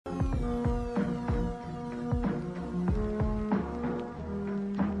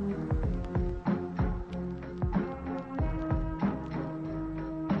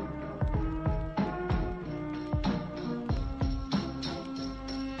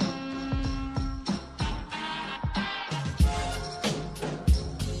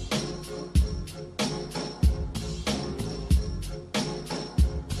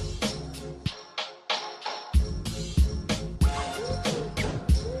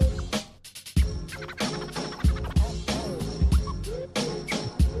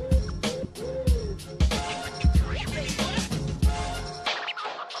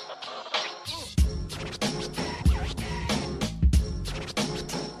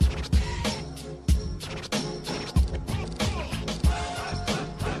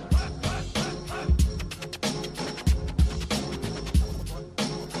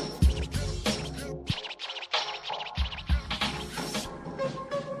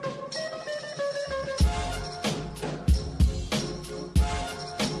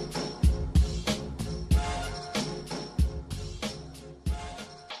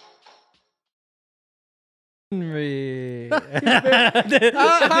Henry.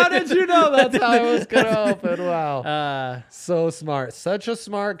 How did you know that's how I was going to open? Wow. So smart. Such a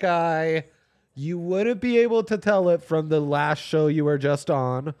smart guy. You wouldn't be able to tell it from the last show you were just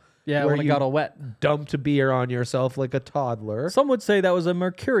on. Yeah, where when it you got all wet. dumped beer on yourself like a toddler. Some would say that was a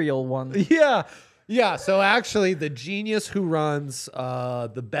mercurial one. Yeah. Yeah. So actually, the genius who runs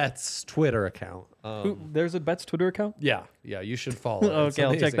the Betts Twitter account. There's a Betts Twitter account? Yeah. Yeah. You should follow it. It's Okay,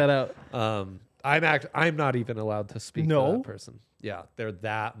 I'll check amazing. that out. I'm not even allowed to speak to No? that person. Yeah. They're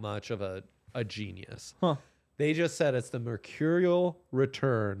that much of a genius. Huh. They just said it's the mercurial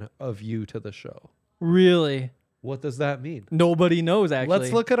return of you to the show. Really? What does that mean? Nobody knows, actually.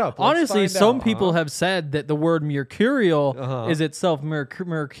 Let's look it up. Let's Honestly, find some out, people huh? have said that the word mercurial is itself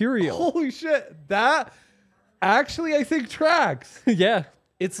mercurial. Holy shit. That actually, I think, tracks. Yeah.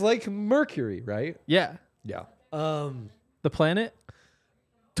 It's like Mercury, right? Yeah. Yeah. The planet?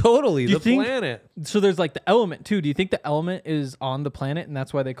 Totally. You The think- planet. So there's like the element, too. Do you think the element is on the planet, and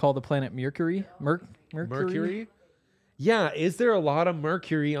that's why they call the planet Mercury? Mercury? Yeah. Is there a lot of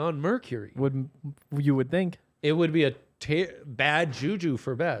Mercury on Mercury? You would think. It would be a bad juju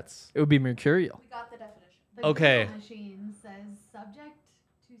for Betts. It would be mercurial. We got the definition. The Okay. Google machine says subject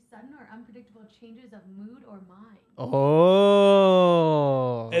to sudden or unpredictable changes of mood or mind.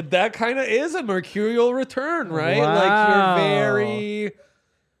 Oh. And that kind of is a mercurial return, right? Wow. Like you're very...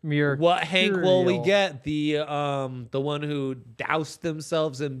 Mercurial. What Hank will we get? The one who doused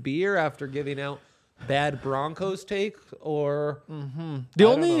themselves in beer after giving out bad Broncos take, or The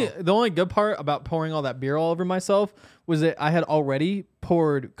only good part about pouring all that beer all over myself was that I had already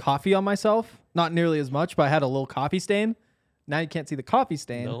poured coffee on myself. Not nearly as much, but I had a little coffee stain. Now you can't see the coffee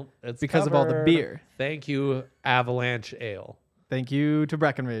stain Nope, it's because of all the covered. beer. Thank you, Avalanche Ale. Thank you to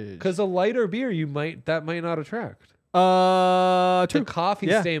Breckenridge. Because a lighter beer, might not attract. True. The coffee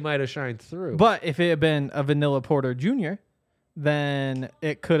Yeah. stain might have shined through. But if it had been a vanilla porter junior, then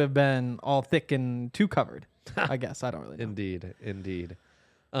it could have been all thick and too covered. I guess. I don't really know. Indeed.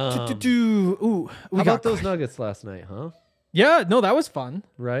 Ooh, we How got about those Nuggets last night, huh? Yeah, no, that was fun.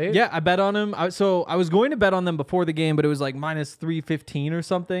 Right? Yeah, I bet on them. So I was going to bet on them before the game, but it was like minus 315 or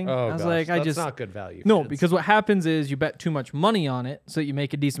something. Oh, I was gosh, like, that's not good value. No, kids. because what happens is you bet too much money on it, so that you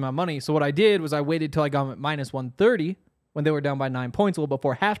make a decent amount of money. So what I did was I waited till I got them at minus 130 when they were down by 9 points a little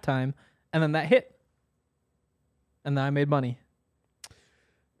before halftime, and then that hit. And then I made money.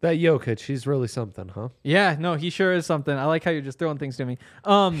 That Jokic, he's really something, huh? Yeah, no, he sure is something. I like how you're just throwing things to me.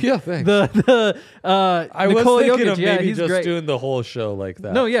 Yeah, thanks. I Nikola was thinking Jokic, of yeah, maybe he's just great. doing the whole show like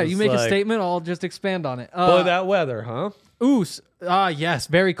that. No, yeah, you Just make a like, statement, I'll just expand on it. Boy, that weather, huh? Yes,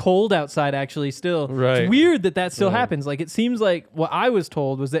 very cold outside actually still. Right. It's weird that still Right. happens. Like it seems like what I was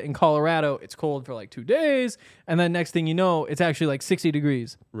told was that in Colorado it's cold for like 2 days and then next thing you know it's actually like 60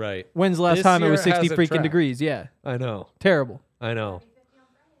 degrees. Right. When's the last This time it year was 60 hasn't freaking tracked. degrees? Yeah. I know. Terrible. I know.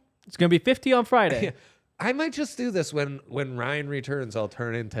 It's going to be 50 on Friday. I might just do this when Ryan returns. I'll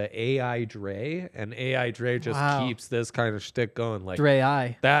turn into AI Dre, and AI Dre just Wow. keeps this kind of shtick going. Like Dre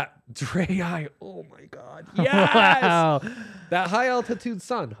I. that Dre I. Oh my god. Yes. Wow. That high altitude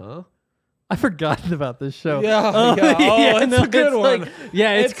sun, huh? I forgot about this show. Yeah. Oh, yeah. Oh, yeah, it's no, a good it's one. like-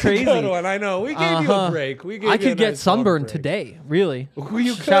 yeah, it's crazy. a good one. I know. We gave you a break. We gave I you a could get nice long sunburned break. today, really.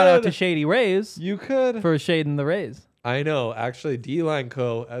 You Shout out could. to Shady Rays You could. for shading the Rays. I know. Actually, D-Line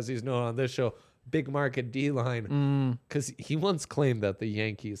Co., as he's known on this show, big market D-Line, because he once claimed that the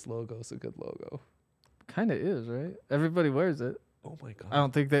Yankees logo is a good logo. Kind of is, right? Everybody wears it. Oh my god! I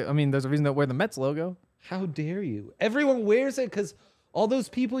don't think that. I mean, there's a reason to wear the Mets logo. How dare you? Everyone wears it because all those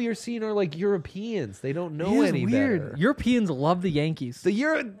people you're seeing are like Europeans. They don't know It is any weird. better. Europeans love the Yankees.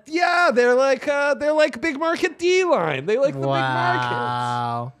 They're like big market D-Line. They like the big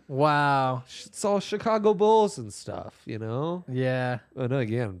markets. Wow. It's all Chicago Bulls and stuff, you know. Yeah, And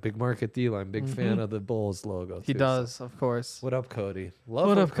again, big market D-Line. Big fan of the Bulls logo. he too, does, of course. What up, Cody? Love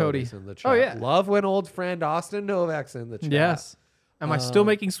What when up, Cody? Cody's in the chat. Oh, yeah. Love when old friend Austin Novak's in the chat. Yes. Am I still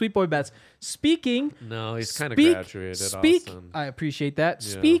making sweet boy bets? Speaking. No, he's kind of graduated. Austin. I appreciate that.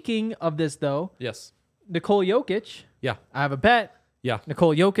 Yeah. Speaking of this, though, Yes. Nikola Jokic. Yeah. I have a bet. Yeah.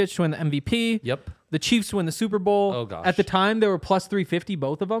 Nikola Jokic to win the MVP. Yep. The Chiefs to win the Super Bowl. Oh, gosh. At the time, they were plus 350,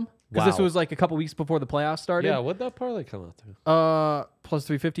 both of them. Because this Wow. was like a couple weeks before the playoffs started. Yeah. What'd that parlay come out to? Plus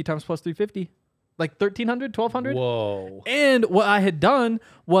 350 times plus 350. Like 1,300, 1,200. Whoa. And what I had done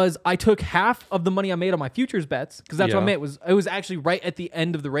was I took half of the money I made on my futures bets because that's what I Yeah. made. It was actually right at the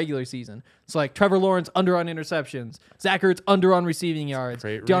end of the regular season. So like Trevor Lawrence under on interceptions, Zach Ertz under on receiving yards,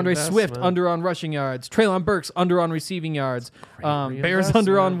 Great DeAndre Swift reinvestment. under on rushing yards, Treylon Burks under on receiving yards, Bears reinvestment.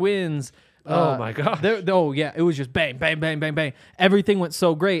 under on wins. Oh my gosh. Oh yeah, it was just bang, bang, bang, bang, bang. Everything went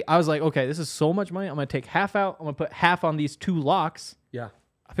so great. I was like, okay, this is so much money. I'm gonna take half out. I'm gonna put half on these 2 locks. Yeah.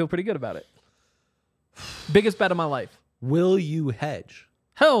 I feel pretty good about it. Biggest bet of my life. Will you hedge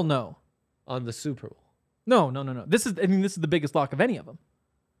Hell no. on the Super Bowl? No. This is the biggest lock of any of them.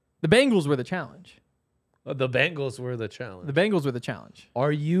 The Bengals were the challenge. The Bengals were the challenge. The Bengals were the challenge.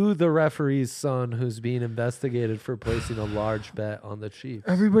 Are you the referee's son who's being investigated for placing a large bet on the Chiefs?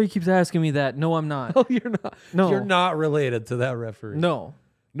 Everybody keeps asking me that. No, I'm not. Oh, you're not. No. You're not related to that referee. No.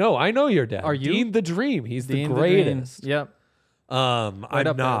 No, I know your dad. Are you? Dean the Dream. He's Dean the the Dream. greatest. Yep. I'm Right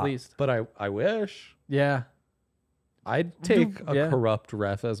up there not. at least. But I wish. Yeah. I'd take a Yeah. corrupt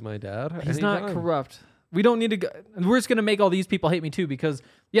ref as my dad. He's not anytime. corrupt. We don't need to go. We're just going to make all these people hate me too because,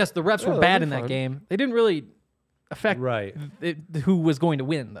 yes, the refs Yeah, were that'd bad be in that fun. game. They didn't really affect Right. who was going to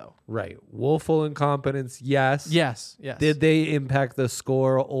win, though. Right. Woeful incompetence, yes. Yes. Did they impact the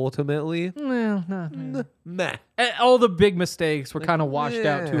score ultimately? No. Meh. All the big mistakes were kind of washed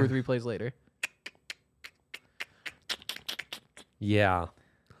out 2 yeah. or 3 plays later. Yeah.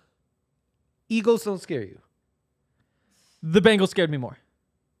 Eagles don't scare you. The Bengals scared me more.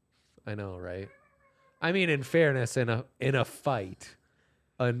 I know, right? I mean, in fairness, in a fight,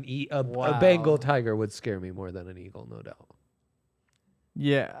 a Wow. Bengal tiger would scare me more than an eagle, no doubt.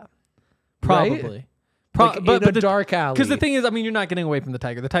 Yeah. Right? Probably. Like in a dark alley. Because the thing is, I mean, you're not getting away from the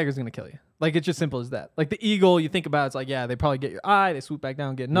tiger. The tiger's going to kill you. Like, it's just simple as that. Like, the eagle, you think about it, it's like, yeah, they probably get your eye. They swoop back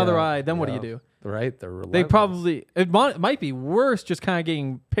down, get another Yeah, eye. Then what do yeah. you do? Right? They're They relentless. probably, it might be worse just kind of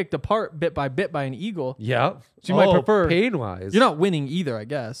getting picked apart bit by an eagle. Yeah. So you might prefer- pain-wise. You're not winning either, I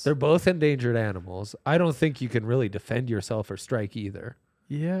guess. They're both endangered animals. I don't think you can really defend yourself or strike either.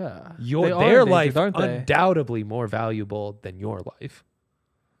 Yeah. They Their are endangered, life aren't they? undoubtedly more valuable than your life.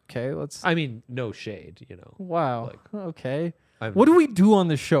 Okay, let's. I mean, no shade, Wow. like, Okay. I'm- What do we do on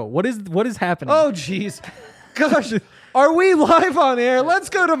this show? What is happening? Oh, jeez. Gosh, are we live on air? Let's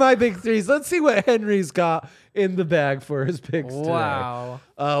go to my big threes. Let's see what Henry's got in the bag for his picks wow.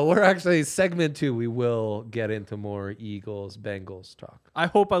 today. We're actually segment 2. We will get into more Eagles, Bengals talk. I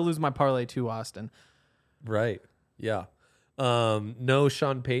hope I lose my parlay to Austin. Right. Yeah. No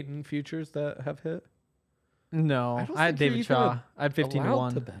Sean Payton futures that have hit. No, I don't I had think you're David even Shaw. I had 15 to Allowed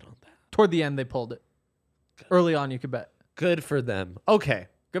 1. to bet on that. Toward the end, they pulled it. Early on, you could bet. Good for them. Okay.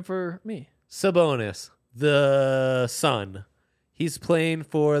 Good for me. Sabonis, the son. He's playing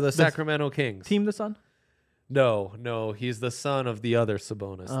for the Sacramento Kings. Team the Sun? No, he's the son of the other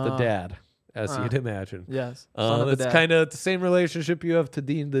Sabonis, the dad, as you'd imagine. Yes. Son of the It's dad. kind of the same relationship you have to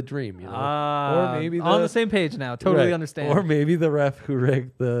Dean the Dream, or maybe on the same page now. Totally right. understand. Or maybe the ref who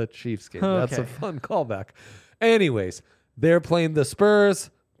rigged the Chiefs game. That's a Okay. fun callback. Anyways, they're playing the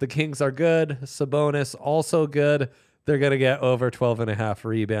Spurs. The Kings are good. Sabonis also good. They're going to get over 12.5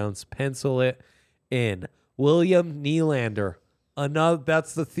 rebounds. Pencil it in. William Nylander.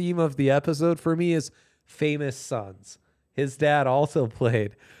 That's the theme of the episode for me is famous sons. His dad also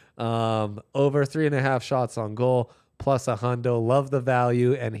played over 3.5 shots on goal plus a hundo. Love the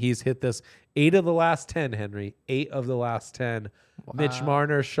value. And he's hit this 8 of the last 10, Henry. 8 of the last 10. Mitch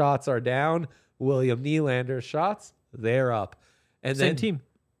Marner's shots are down. William Nylander's shots, they're up. And Same then team.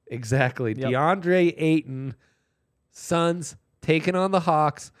 Exactly. Yep. DeAndre Ayton, Suns taking on the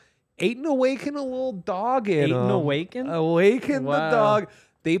Hawks. Ayton awakened a little dog in Ayton him. awakened? Awakened the Wow. dog.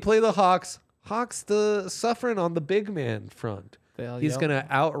 They play the Hawks. Hawks suffering on the big man front. He's going to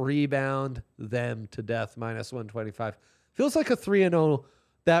out-rebound them to death, minus 125. Feels like a 3-0.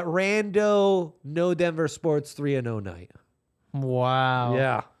 That rando, no Denver sports 3-0 night.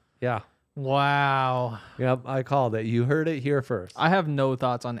 Wow. Yeah. Wow. Yep, I called it. You heard it here first. I have no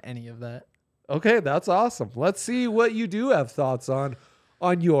thoughts on any of that. Okay, that's awesome. Let's see what you do have thoughts on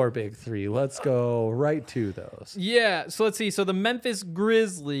your big 3. Let's go right to those. Yeah, so let's see. So the Memphis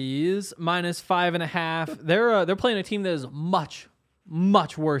Grizzlies minus 5.5. They're playing a team that is much,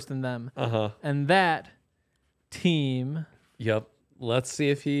 much worse than them, and that team. Yep. Let's see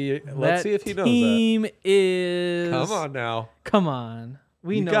if he knows that. Team is. Come on now. Come on.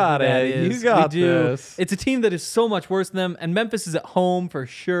 We You know got who that it. is. You got we do. this. It's a team that is so much worse than them, and Memphis is at home for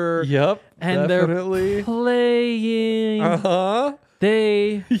sure. Yep. And definitely. they're playing. Uh-huh.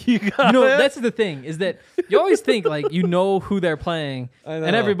 They. You got it. That's the thing is that you always think like who they're playing, I know.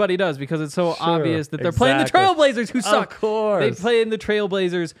 and everybody does because it's so Sure, obvious that they're playing the exactly. Trailblazers who suck. Of course. They play in the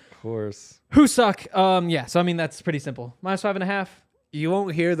Trailblazers Of course. who suck. Yeah. So I mean that's pretty simple. Minus 5.5. You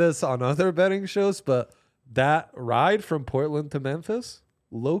won't hear this on other betting shows, but that ride from Portland to Memphis,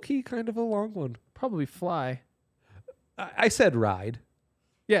 low-key kind of a long one. Probably fly. I said ride.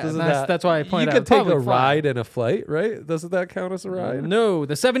 Yeah, Doesn't that's why I pointed out. You can take probably a fine. ride in a flight, right? Doesn't that count as a ride? No,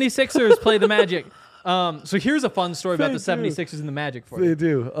 the 76ers play the Magic. So here's a fun story about They the do. 76ers and the Magic for They you.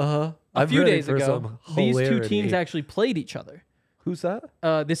 do. Uh-huh. A few days ago, these two teams actually played each other. Who's that?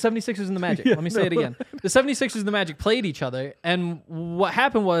 The 76ers and the Magic. Let me say it again. The 76ers and the Magic played each other, and what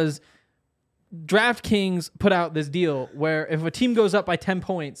happened was DraftKings put out this deal where if a team goes up by 10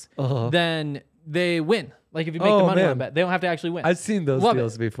 points, then they win. Like if you make the money on bet, they don't have to actually win. I've seen those Love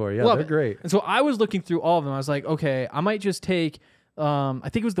deals it. before. Yeah, Love they're it. great. And so I was looking through all of them. I was like, okay, I might just take. I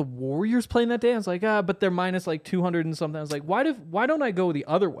think it was the Warriors playing that day. I was like, but they're minus like 200 and something. I was like, why don't I go the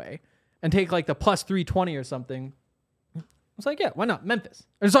other way and take like the plus 320 or something? I was like, yeah, why not? Memphis.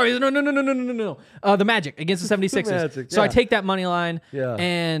 Or sorry, no. The Magic against the 76ers. Magic, So I yeah. take that money line, Yeah.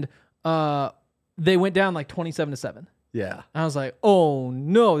 and they went down like 27-7. Yeah. I was like, oh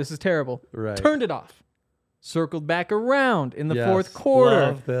no, this is terrible. Right. Turned it off. Circled back around in the Yes, fourth quarter.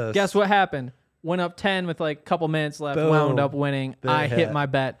 love this. Guess what happened? Went up 10 with like a couple minutes left, Boom. wound up winning. They I hit hit. my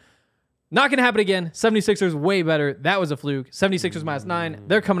bet. Not going to happen again. 76ers way better. That was a fluke. 76ers minus 9.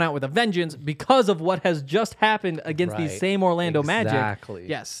 They're coming out with a vengeance because of what has just happened against these Right. same Orlando Magic. Exactly.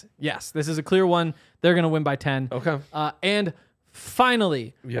 Yes. This is a clear one. They're going to win by 10. Okay. And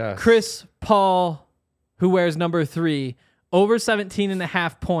finally, Yes. Chris Paul, who wears number 3, over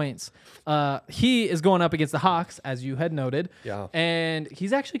 17.5 points. He is going up against the Hawks, as you had noted. Yeah. And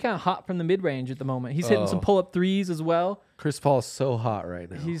he's actually kind of hot from the mid-range at the moment. He's hitting some pull-up threes as well. Chris Paul's so hot right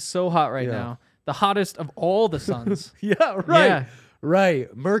now. He's so hot right now. The hottest of all the Suns. yeah, right. Yeah.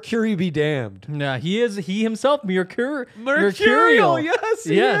 Right. Mercury be damned. Yeah, he is. He himself, Mercurial. Mercurial. Yes,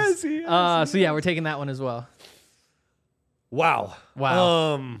 he is. He is. So yeah, we're taking that one as well. Wow.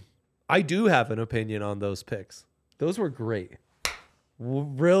 Wow. I do have an opinion on those picks. Those were great.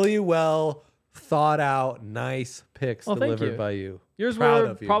 Really well thought out, nice picks Well, thank delivered you. by you. Yours Proud were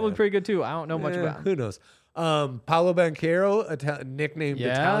of you, probably man. pretty good too. I don't know much Eh, about him. Who knows? Paolo Banchero, nicknamed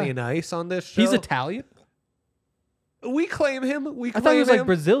Yeah. Italian Ice on this show. He's Italian. We claim him. I thought he was like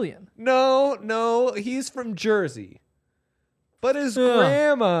Brazilian. No, he's from Jersey. But his Yeah.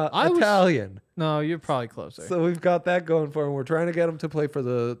 grandma I was- Italian. No, you're probably closer. So we've got that going for him. We're trying to get him to play for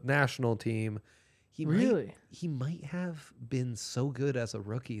the national team. He might have been so good as a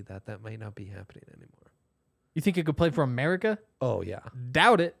rookie that might not be happening anymore. You think he could play for America? Oh yeah.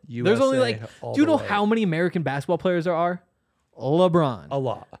 Doubt it. There's only USA like, all do you the know way. how many American basketball players there are? LeBron, A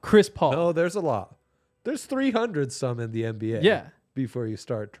lot. Chris Paul. No, there's a lot. There's 300 some in the NBA. Yeah. Before you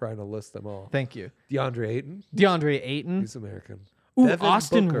start trying to list them all. Thank you. DeAndre Ayton, DeAndre Ayton. he's American. Ooh, Devin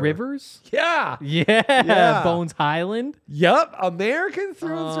Austin Booker. Rivers. Yeah. Yeah. Bones Highland. Yup. American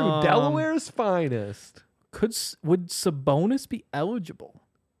through and through. Delaware's finest. Would Sabonis be eligible?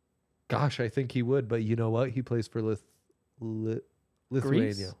 Gosh, I think he would, but you know what? He plays for Lithuania.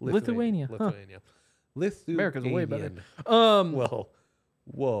 Greece? Lithuania, huh. Lithuania. America's way better. Well,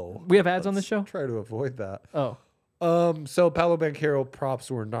 whoa. We have ads on the Let's show? Try to avoid that. Oh. So Paolo Banchero props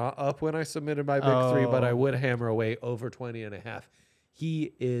were not up when I submitted my big 3, but I would hammer away over 20.5.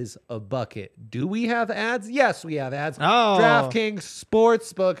 He is a bucket. Do we have ads? Yes, we have ads. Oh. DraftKings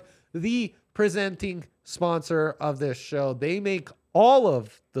Sportsbook, the presenting sponsor of this show. They make all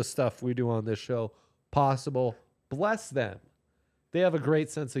of the stuff we do on this show possible. Bless them. They have a great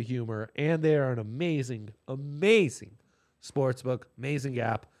sense of humor, and they are an amazing, amazing sportsbook, amazing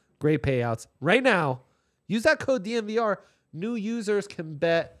app, great payouts. Right now, use that code DMVR. New users can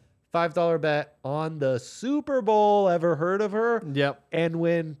bet $5 bet on the Super Bowl. Ever heard of her? Yep. And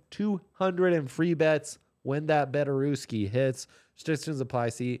win 200 in free bets when that Betterooski hits. Restrictions apply.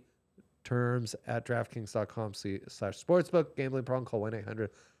 See terms at DraftKings.com/sportsbook. Gambling problem, call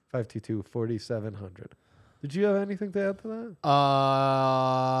 1-800-522-4700. Did you have anything to add to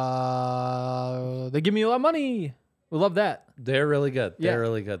that? They give me a lot of money. We love that. They're really good. Yeah. They're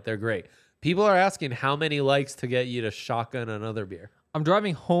really good. They're great. People are asking how many likes to get you to shotgun another beer. I'm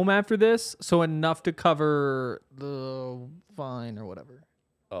driving home after this, so enough to cover the fine or whatever.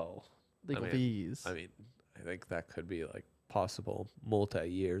 Oh, Legal fees. I think that could be like possible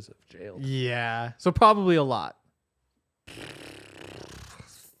multi-years of jail. Yeah. So probably a lot.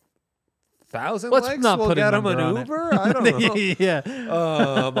 1,000 Let's likes not will put a get him an number on it. Uber? I don't know.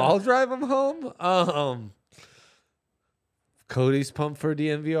 Yeah. I'll drive him home. Cody's pumped for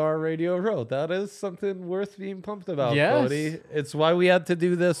DNVR Radio Row. That is something worth being pumped about, Yes. Cody. It's why we had to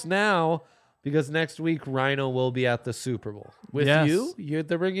do this now, because next week Rhino will be at the Super Bowl. With Yes. you?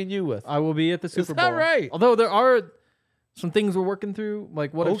 They're bringing you with. I will be at the Super Bowl. that right? Although there are some things we're working through,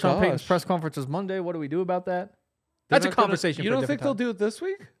 like what Oh, if Sean Payton's gosh. press conference is Monday? What do we do about that? They're That's a not gonna- conversation. You for a don't think different they'll time. do it this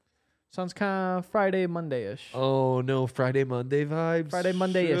week? Sounds kind of Friday, Monday-ish. Oh no, Friday, Monday vibes. Friday,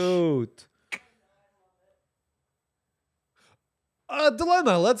 Monday-ish. Shoot.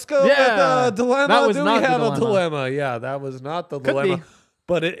 Dilemma. Let's go Yeah. with dilemma. That was Do not we the have a dilemma. dilemma? Yeah, that was not the Could dilemma. be.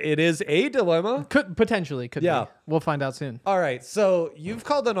 But it is a dilemma. Could potentially could Yeah. be. We'll find out soon. All right, so you've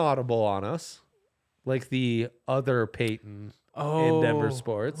called an audible on us, like the other Peyton in Denver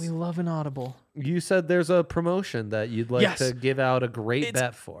sports. We love an audible. You said there's a promotion that you'd like Yes. to give out a great It's-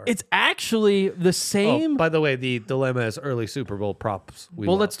 bet for. It's actually the same. Oh, by the way, the dilemma is early Super Bowl props.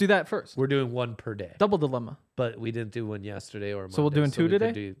 Well, let's do that first. We're doing one per day, Double dilemma. but we didn't do one yesterday or Monday. So we're doing two we could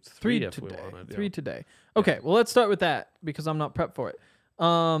today? do Three three if today. we wanted. Three today. Okay, well, let's start with that because I'm not prepped for it.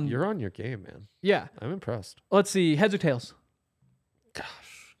 You're on your game, man. Yeah. I'm impressed. Let's see. Heads or tails?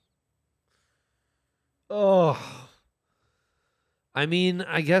 Gosh. Oh. I mean,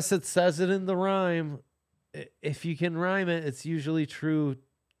 I guess it says it in the rhyme. If you can rhyme it, it's usually true.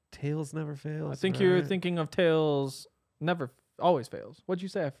 Tails never fails. I think you're right? thinking of tails. Always fails. What'd you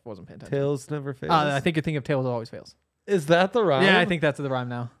say? I wasn't paying attention. Tails never fails. I think you're thinking of tails always fails. Is that the rhyme? Yeah, I think that's the rhyme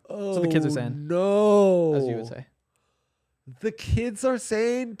now. Oh, what the kids are saying. No. As you would say. The kids are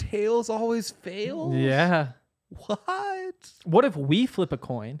saying tails always fail? Yeah. What? What if we flip a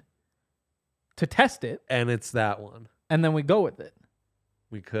coin to test it And it's that one. and then we go with it?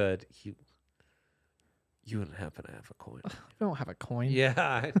 We could. You wouldn't happen to have a coin. We don't have a coin.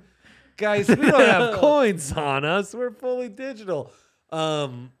 Yeah. Guys, we don't have coins on us. We're fully digital.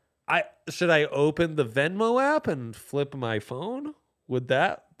 Should I open the Venmo app and flip my phone? Would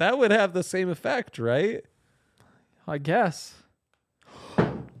that would have the same effect, right? I guess.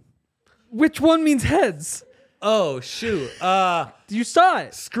 Which one means heads? Oh shoot. You saw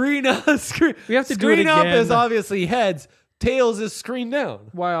it. Screen up. Screen. We have to do it Screen up again. is obviously heads. Tails is screen down.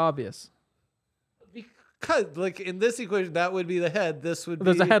 Why obvious? Because like in this equation, that would be the head. This would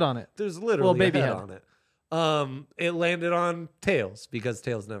There's be a head on it. There's literally Little baby a head head. on it. It landed on tails because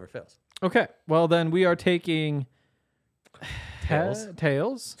tails never fails. Okay. Well, then we are taking Tails?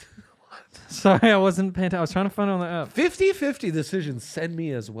 Tails. Sorry, I wasn't paying attention. I was trying to find it on the app. 50-50 decisions send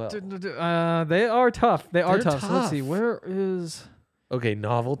me as well. They are tough. They are They're tough. So let's see. tough. Where is Okay,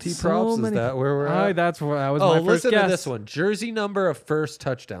 novelty so props. many- Is that where we're at? That was Oh, my first listen guess. to this one. Jersey number of first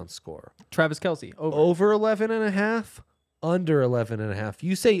touchdown score. Travis Kelce. Over. Over 11.5, under 11.5.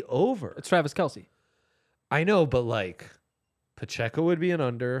 You say over. It's Travis Kelce. I know, but like Pacheco would be an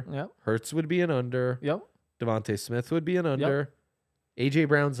under. Yep. Hertz would be an under. Yep. Devontae Smith would be an under. AJ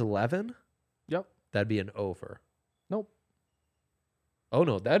Brown's 11. Yep. That'd be an over. Nope. Oh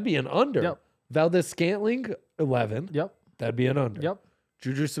no, that'd be an under. Yep. Valdez Scantling 11. Yep. That'd be an under. Yep.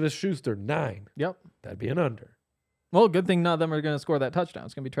 Juju Smith-Schuster 9. Yep. That'd be an under. Well, good thing none of them are going to score that touchdown.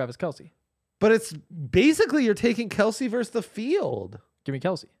 It's going to be Travis Kelce. But it's basically you're taking Kelsey versus the field. Give me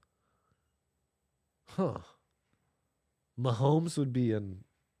Kelce. Huh. Mahomes would be an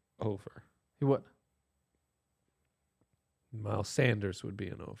over. He would. Miles Sanders would be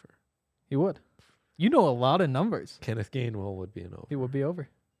an over. He would. You know a lot of numbers. Kenneth Gainwell would be an over. He would be over.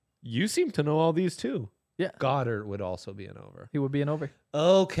 You seem to know all these too. Yeah. Goddard would also be an over. He would be an over.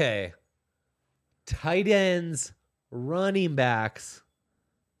 Okay. Tight ends, running backs,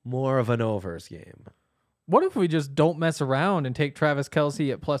 more of an overs game. What if we just don't mess around and take Travis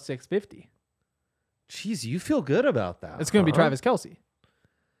Kelce at plus 650? Jeez, you feel good about that. It's going to be huh? Travis Kelce.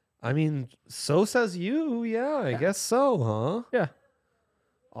 I mean, so says you. Yeah, I guess so, huh? Yeah.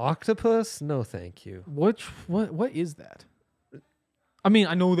 Octopus? No, thank you. What is that? I mean,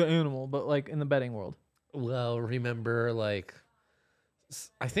 I know the animal, but like in the betting world. Well, remember, like,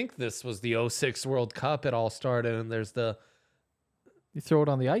 I think this was the 06 World Cup. It all started, and there's the You throw it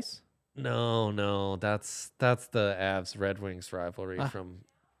on the ice? no, that's the Avs Red Wings rivalry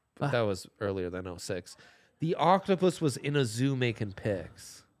but that was earlier than 06. The octopus was in a zoo making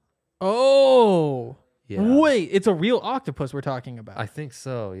picks. Oh. Yeah. Wait, it's a real octopus we're talking about. I think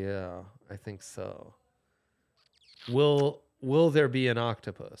so. Yeah, I think so. Will there be an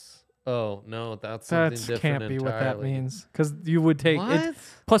octopus? Oh no, that's something that different can't be what that entirely. means. Because you would take What? it.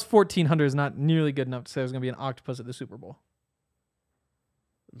 Plus 1,400 is not nearly good enough to say there's going to be an octopus at the Super Bowl.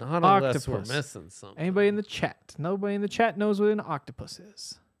 Not unless Octopus. we're missing something. Anybody in the chat? Nobody in the chat knows what an octopus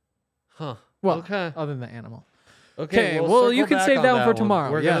is. Huh. Well, Okay. other than the animal. Okay. Okay, we'll well, you circle can back save on that one for one.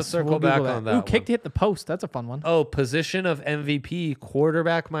 tomorrow. We're gonna Yes, circle we'll back Google on that. that. Ooh, kick one. to hit the post. That's a fun one. Oh, position of MVP,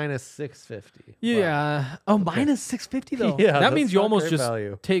 quarterback minus 650. Yeah. Oh, minus 650 though. Yeah, that that's means you not almost great just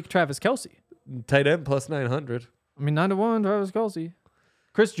value. take Travis Kelce. Tight end plus 900. I mean, 9-1 Travis Kelce.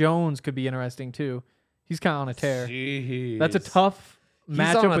 Chris Jones could be interesting too. He's kind of on a tear. Jeez. That's a tough on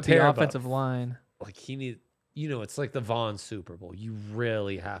matchup a with tear, the but- offensive line. Like he need. it's like the Vaughn Super Bowl. You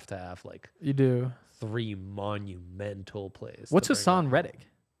really have to have like You do. 3 monumental plays. What's to bring Hassan that Reddick?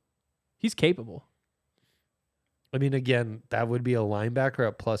 He's capable. I mean, again, that would be a linebacker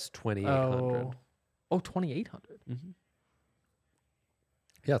at plus 2,800. Oh, 2,800.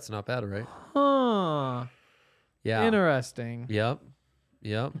 Yeah, it's not bad, right? Huh. Yeah. Interesting. Yep.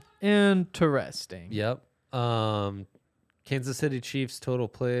 Interesting. Yep. Kansas City Chiefs total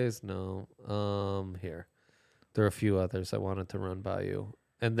plays. No. Here. There are a few others I wanted to run by you.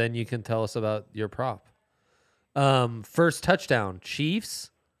 And then you can tell us about your prop. First touchdown,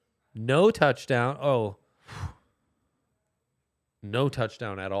 Chiefs. No touchdown. Oh. No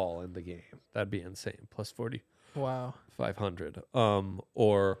touchdown at all in the game. That'd be insane. Plus 4,500. Wow.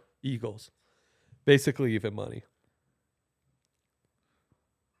 Or Eagles. Basically even money.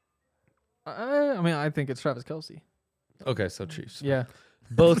 I mean, I think it's Travis Kelce. Okay, so Chiefs. Yeah.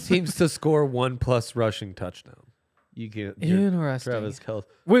 Both teams to score 1+ rushing touchdown. You get Interesting. Travis Kelce.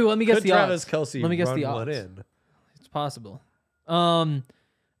 Wait, let me guess Could the Travis odds. Kelce Let me guess run the one odds. in? It's possible.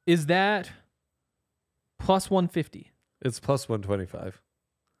 Is that plus 150? It's plus 125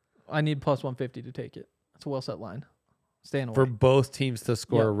 I need plus 150 to take it. That's a well set line. Staying away. for both teams to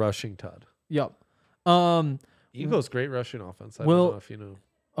score Yep. a rushing TUD. Yup. Eagles great rushing offense. I Well, don't know if you know.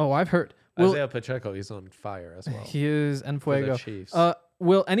 Oh, I've heard. Will, Isaiah Pacheco, he's on fire as well. he is en for the fuego. Chiefs.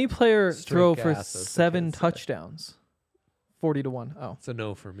 Will any player Straight throw for gas, as the 7 kids say. touchdowns? 40-1. Oh. It's a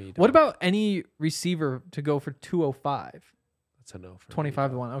no for me. What dog. about any receiver to go for 205? That's a no for me.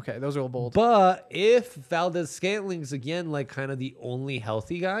 25-1. Okay, those are all bold. But if Valdez Scantling's again like kind of the only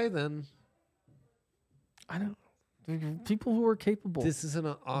healthy guy, then I don't. People who are capable. this is an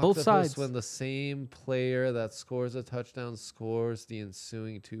octopus sides. when the same player that scores a touchdown scores the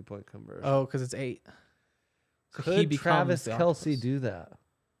ensuing 2-point conversion. Oh, because it's 8. So he Could becomes Travis the Kelce octopus. do that?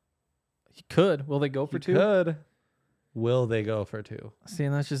 He could. Will they go for 2? Could. Will they go for 2? See,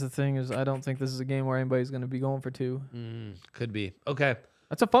 and that's just the thing is I don't think this is a game where anybody's going to be going for 2. Could be. Okay.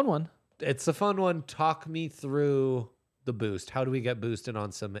 That's a fun one. It's a fun one. Talk me through the boost. How do we get boosted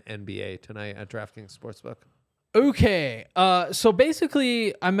on some NBA tonight at DraftKings Sportsbook? Okay. So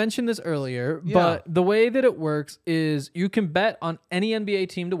basically, I mentioned this earlier, Yeah. but the way that it works is you can bet on any NBA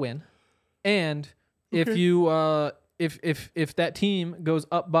team to win, and if you if that team goes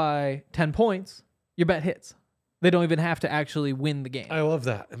up by 10 points, your bet hits. They don't even have to actually win the game. I love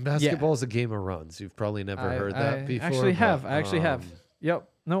that. And basketball is a game of runs. You've probably never heard that before. I actually have. Yep.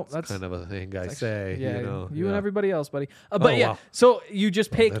 No, that's kind of a thing I It's say. actually- yeah, you know, you and yeah. everybody else, buddy. But yeah, wow. so you just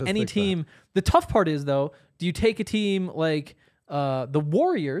pick let us any think that. team. The tough part is though, do you take a team like the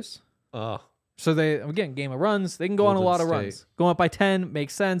Warriors? Oh, So they again game of runs. They can go on a Golden lot of State. runs. Going up by 10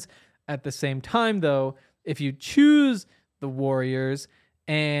 makes sense. At the same time, though, if you choose the Warriors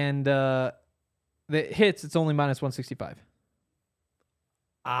and the hits, it's only minus 165.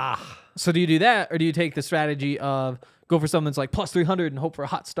 So do you do that, or do you take the strategy of go for something that's like plus 300 and hope for a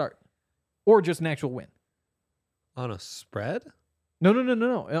hot start, or just an actual win? on a spread? No,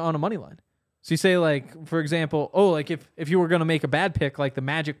 on a money line. So you say like, for example, like if you were going to make a bad pick like the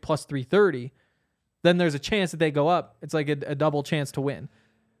Magic plus 330, then there's a chance that they go up. It's like a double chance to win.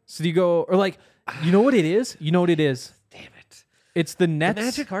 So do you go, or like, you know what it is? Damn it. It's the The Nets.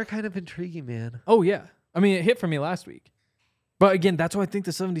 Magic are kind of intriguing, man. Oh yeah. I mean, it hit for me last week. But again, that's why I think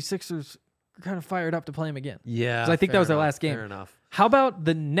the 76ers are kind of fired up to play him again. Yeah. 'Cause I think that fair was their enough, last game. Fair enough. How about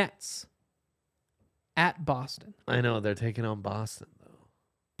the Nets at Boston I know they're taking on Boston though.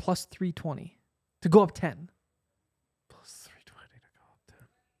 plus 320 to go up 10? Plus 320 to go up 10.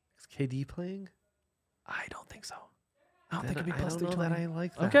 Is KD playing? I don't think so. I don't Then think it'd be I plus don't know that 320. I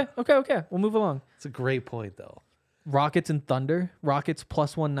like that. Okay. We'll move along. It's a great point though. Rockets and Thunder. Rockets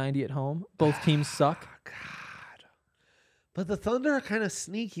plus 190 at home. Both teams suck. God. But the Thunder are kind of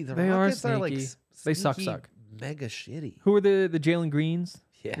sneaky. The They are Rockets are like sneaky. They suck. mega shitty. Who are the Jalen Greens?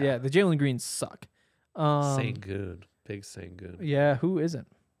 Yeah. Yeah, the Jalen Greens suck. Sangoon. Big Sangoon. Yeah, who isn't?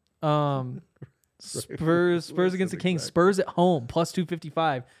 Spurs against the Kings. Spurs at home plus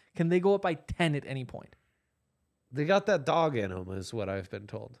 255. Can they go up by 10 at any point? They got that dog in them, is what I've been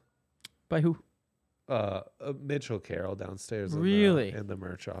told. By who? Mitchell Carroll downstairs Really? in the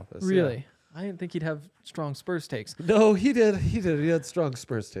merch office. Really? I didn't think he'd have strong Spurs takes. Yeah. No, he did. He had strong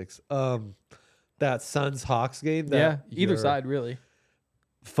Spurs takes. That Suns Hawks game. Yeah, either your side really.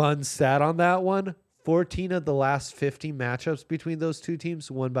 Fun stat on that one. 14 of the last 50 matchups between those two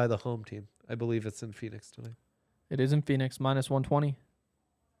teams won by the home team. I believe it's in Phoenix tonight. It is in Phoenix minus 120.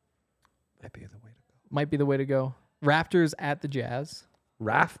 Might be the way to go. Might be the way to go. Raptors at the Jazz.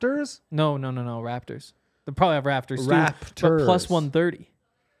 Rafters? No, Raptors. They'll probably have Raptors too. Raptors. But plus 130.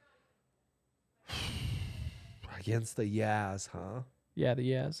 Against the Yaz, huh? Yeah,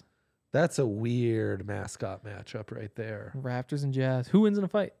 the Yaz. That's a weird mascot matchup right there. Raptors and Jazz. Who wins in a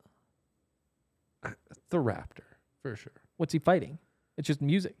fight? The Raptor, for sure. What's he fighting? It's just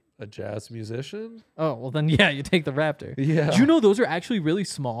music. A jazz musician? Oh, well then, yeah, you take the Raptor. Yeah. Did you know those are actually really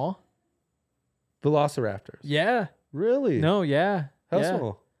small? Velociraptors. Yeah. Really? No, yeah. How yeah.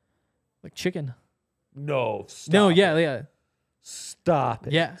 small? Like chicken. No. Stop No, it. yeah. Stop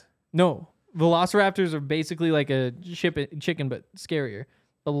it. Yeah. No. Velociraptors are basically like a chicken, but scarier.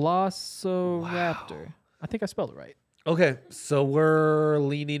 Velociraptor. Wow. I think I spelled it right. Okay, so we're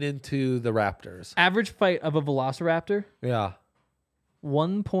leaning into the Raptors. Average fight of a Velociraptor, Yeah.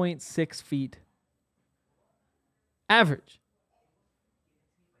 1.6 feet. Average.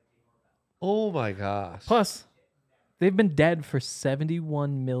 Oh my gosh. Plus, they've been dead for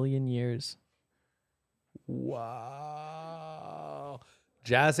 71 million years. Wow.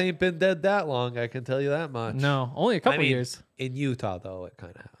 Jazz ain't been dead that long, I can tell you that much. No, only a couple years. In Utah, though, it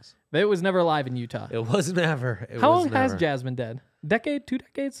kind of has. It was never alive in Utah. It was never. How long has Jasmine dead? Decade? 2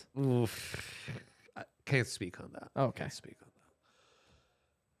 decades? Oof. I can't speak on that. Okay. Can't speak on that.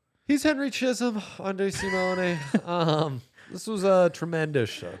 He's Henry Chisholm, Andre Simone. This was a tremendous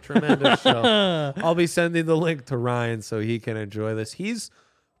show. Tremendous show. I'll be sending the link to Ryan so he can enjoy this. He's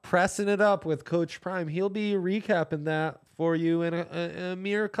pressing it up with Coach Prime. He'll be recapping that for you in a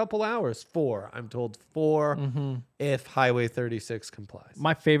mere couple hours. 4, I'm told 4, if Highway 36 complies.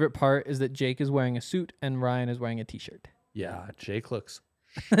 My favorite part is that Jake is wearing a suit and Ryan is wearing a t-shirt. Yeah, Jake looks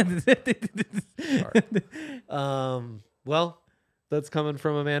well, that's coming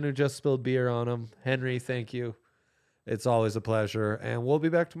from a man who just spilled beer on him. Henry, thank you. It's always a pleasure. And we'll be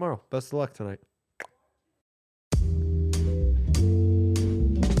back tomorrow. Best of luck tonight.